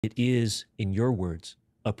It is, in your words,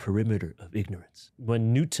 a perimeter of ignorance.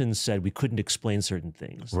 When Newton said we couldn't explain certain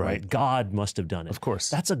things, right? God must have done it. Of course.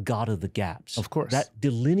 That's a God of the gaps. Of course. That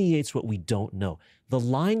delineates what we don't know. The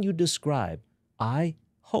line you describe, I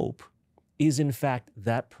hope, is in fact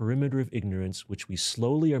that perimeter of ignorance which we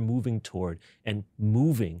slowly are moving toward and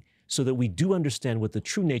moving so that we do understand what the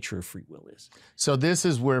true nature of free will is. So this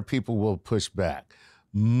is where people will push back.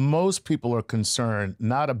 Most people are concerned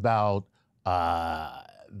not about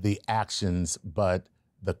the actions, but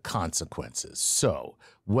the consequences. So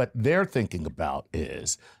what they're thinking about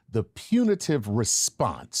is the punitive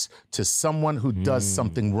response to someone who does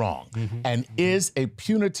something wrong. And is a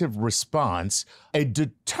punitive response a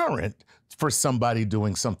deterrent for somebody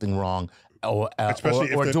doing something wrong or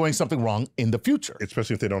doing something wrong in the future?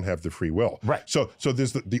 Especially if they don't have the free will. Right. So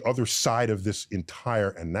there's the other side of this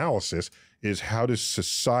entire analysis is how does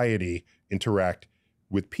society interact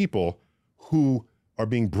with people who are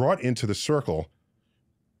being brought into the circle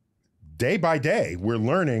day by day. We're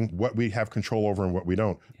learning what we have control over and what we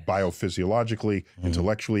don't, biophysiologically,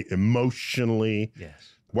 intellectually, emotionally.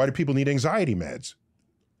 Yes. Why do people need anxiety meds?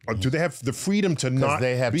 Do they have the freedom to not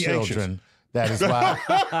they have be children. anxious? That is why.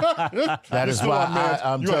 That is why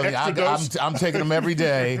I'm telling you, I'm taking them every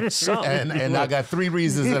day, and I got 3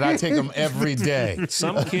 reasons that I take them every day.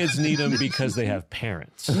 Some kids need them because they have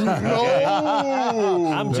parents.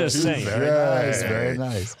 No, I'm just saying. Very nice, very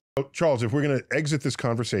nice. Charles, if we're going to exit this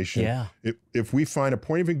conversation, if we find a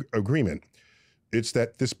point of agreement, it's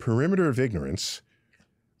that this perimeter of ignorance,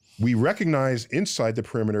 we recognize inside the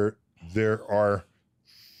perimeter there are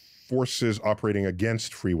forces operating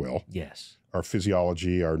against free will. Yes. Our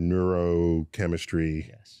physiology, our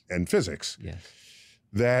neurochemistry, and physics. Yes.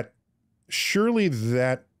 That surely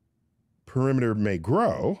that perimeter may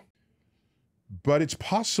grow, but it's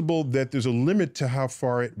possible that there's a limit to how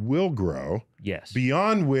far it will grow. Yes.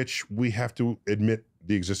 Beyond which we have to admit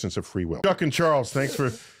the existence of free will. Chuck and Charles, thanks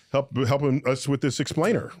for helping us with this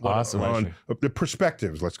explainer. Awesome. On the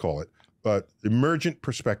perspectives, let's call it, emergent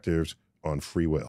perspectives on free will.